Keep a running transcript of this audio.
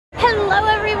Hello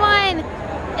everyone!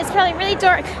 It's probably really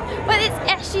dark, but it's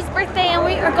Ashley's birthday and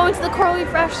we are going to the Coral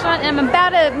Reef restaurant and I'm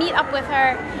about to meet up with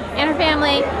her and her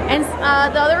family and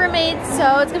the other roommates,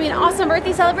 so it's gonna be an awesome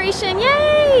birthday celebration.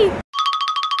 Yay!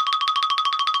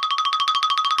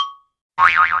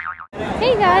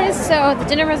 Hey guys, so the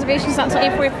dinner reservation's not until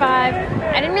 8:45.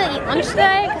 I didn't really eat lunch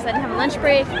today because I didn't have a lunch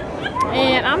break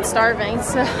and I'm starving,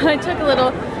 so I took a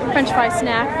little french fry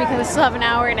snack because I still have an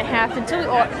hour and a half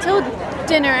until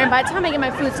dinner, and by the time I get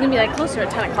my food it's gonna be like closer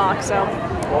to 10 o'clock, so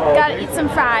gotta eat some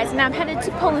fries. And now I'm headed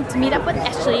to Poland to meet up with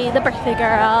Ashley, the birthday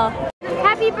girl.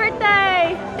 Happy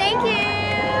birthday! Thank you!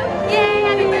 Yay,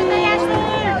 happy birthday Ashley!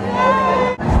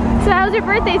 So how's your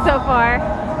birthday so far?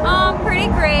 Pretty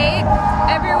great.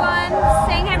 Everyone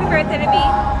saying happy birthday to me.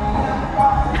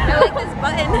 I like this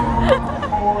button.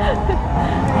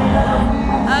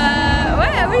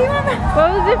 What do you want?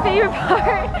 What was your favorite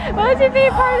part? What was your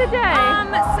favorite part of the day?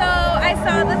 So I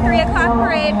saw the 3 o'clock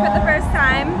parade for the first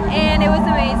time and it was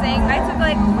amazing. I took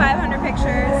like 500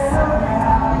 pictures.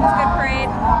 It was a good parade.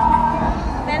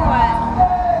 Then what?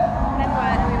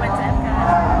 We went to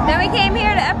Epcot. Then we came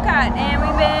here to Epcot and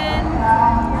we've been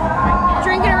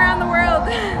drinking around the world.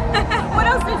 What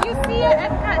else did you see at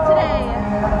Epcot today?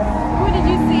 Who did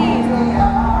you see?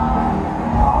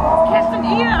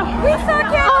 Castaneda. We saw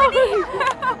Castaneda.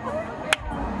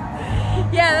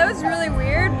 Yeah, that was really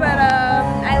weird, but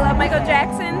I love Michael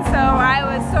Jackson, so I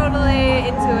was totally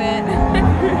into it.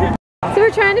 So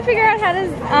we're trying to figure out how to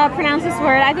pronounce this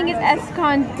word. I think it's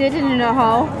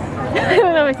escondidinoho. I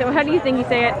don't know myself. How do you think you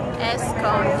say it?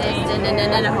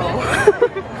 Escondidinoho.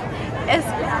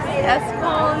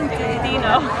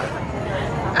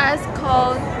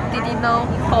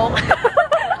 Escondidinoho.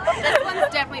 This one's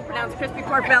definitely pronounced crispy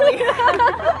pork belly.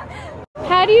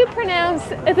 How do you pronounce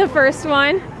the first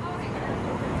one?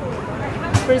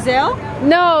 Brazil?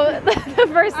 No, the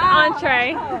first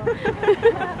entree.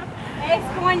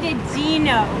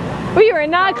 Escondidino. We were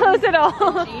not close at all.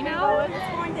 Escondidino?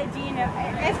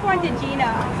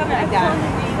 Escondidino. Something like that.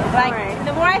 Like,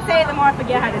 the more I say it, the more I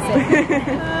forget how to say it.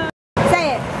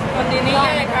 Say it.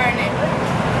 Escondidillo de carne.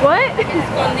 What?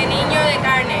 Escondidillo de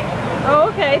carne. Oh,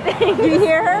 okay, thanks. Do you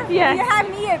hear her? Yes. You have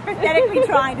me pathetically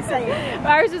trying to say it.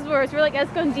 Ours is worse. We're like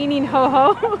escondinin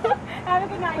ho-ho. Have a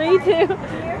good night. Me too.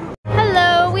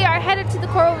 Hello, we are headed to the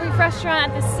Coral Reef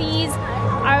restaurant at the Seas.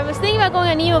 I was thinking about going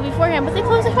on Nemo beforehand, but they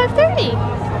close at 5:30.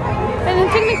 And then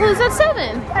Picnic closed at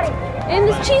 7. And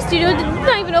this cheese studio is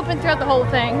not even open throughout the whole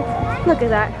thing. Look at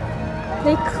that.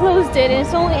 They closed it and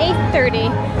it's only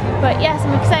 8:30. But yes,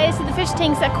 I'm excited to see the fish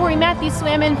tanks that Corey Matthews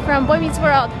swam in from Boy Meets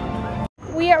World.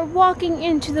 We are walking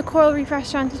into the Coral Reef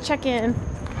restaurant to check in.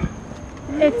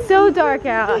 It's so dark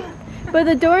out, but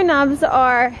the doorknobs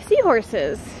are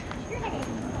seahorses.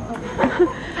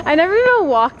 I never even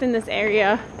walked in this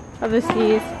area of the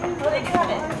seas. Oh, they do have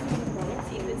it. Let's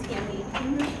see if it's handy.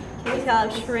 We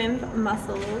have shrimp,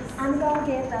 mussels. I'm gonna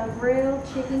get the real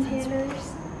chicken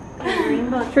tenders.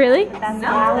 Really? That's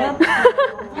No.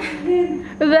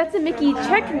 That's a Mickey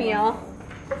check meal.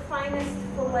 the finest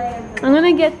fillet of the I'm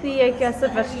gonna get the, I guess, the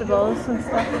vegetables and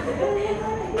stuff.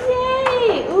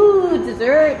 Yay! Ooh,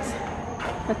 dessert.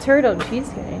 A turtle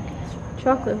cheesecake.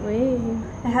 Chocolate wave.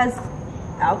 It has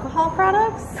alcohol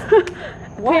products?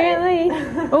 Apparently.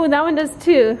 Oh, that one does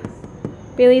too.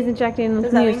 Bailey's injecting the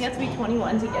Does that mean you have to be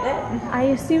 21 to get it? I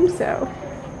assume so.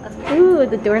 Ooh,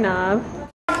 the doorknob.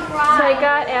 So I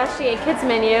got Ashley a kids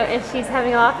menu and she's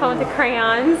having a lot of fun with the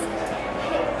crayons.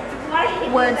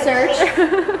 Word search.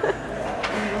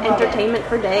 Entertainment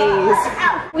for days.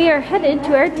 We are headed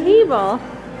to our table.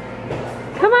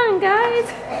 Come on, guys.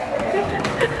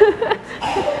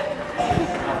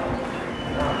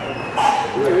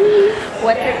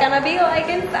 What's it gonna be like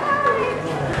inside?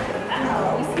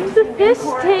 It's a fish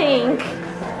tank.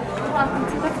 welcome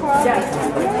to the Coral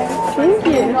Reef. Thank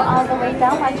you. Go all the way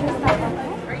down. Watch your step.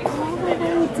 All the way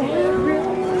down.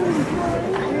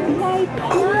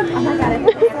 Oh my god, I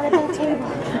put this on the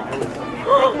table.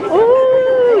 Ooh.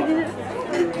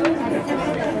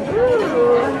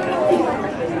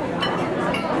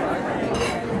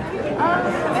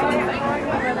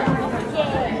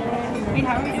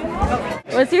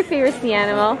 What's your favorite sea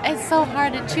animal? It's so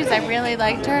hard to choose. I really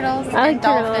like turtles I like and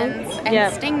dolphins turtles. and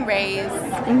Yep. stingrays.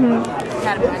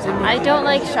 I don't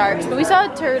like sharks, but we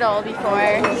saw a turtle before,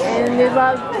 and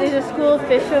there's a school of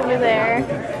fish over there.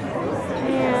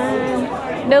 And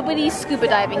nobody's scuba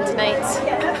diving tonight.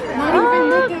 Oh,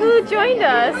 look who joined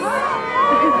us!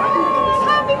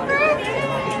 Happy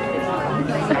birthday!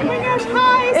 Oh my gosh,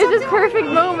 hi! It's this perfect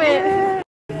moment.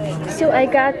 So I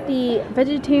got the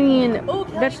vegetarian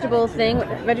vegetable thing,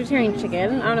 vegetarian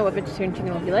chicken. I don't know what vegetarian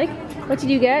chicken will be like. What did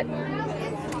you get?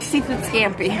 seafood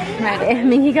scampi. Right. I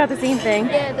mean, he got the same thing.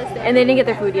 Yeah, that's it. And they didn't get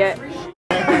their food yet.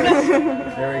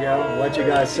 There we go. Let you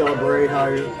guys celebrate how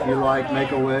you like,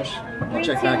 make a wish. We'll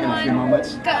check back in a few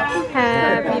moments.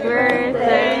 Happy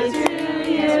birthday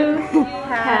to you.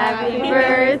 Happy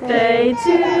birthday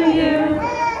to you.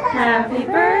 Happy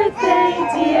birthday,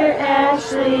 dear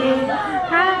Ashley.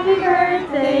 Happy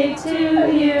birthday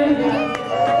to you.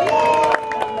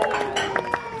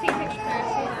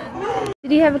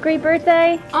 Did you have a great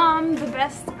birthday? The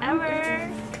best ever.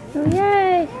 Oh,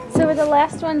 yay! So we're the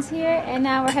last ones here, and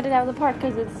now we're headed out of the park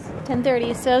because it's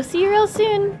 10:30. So see you real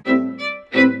soon.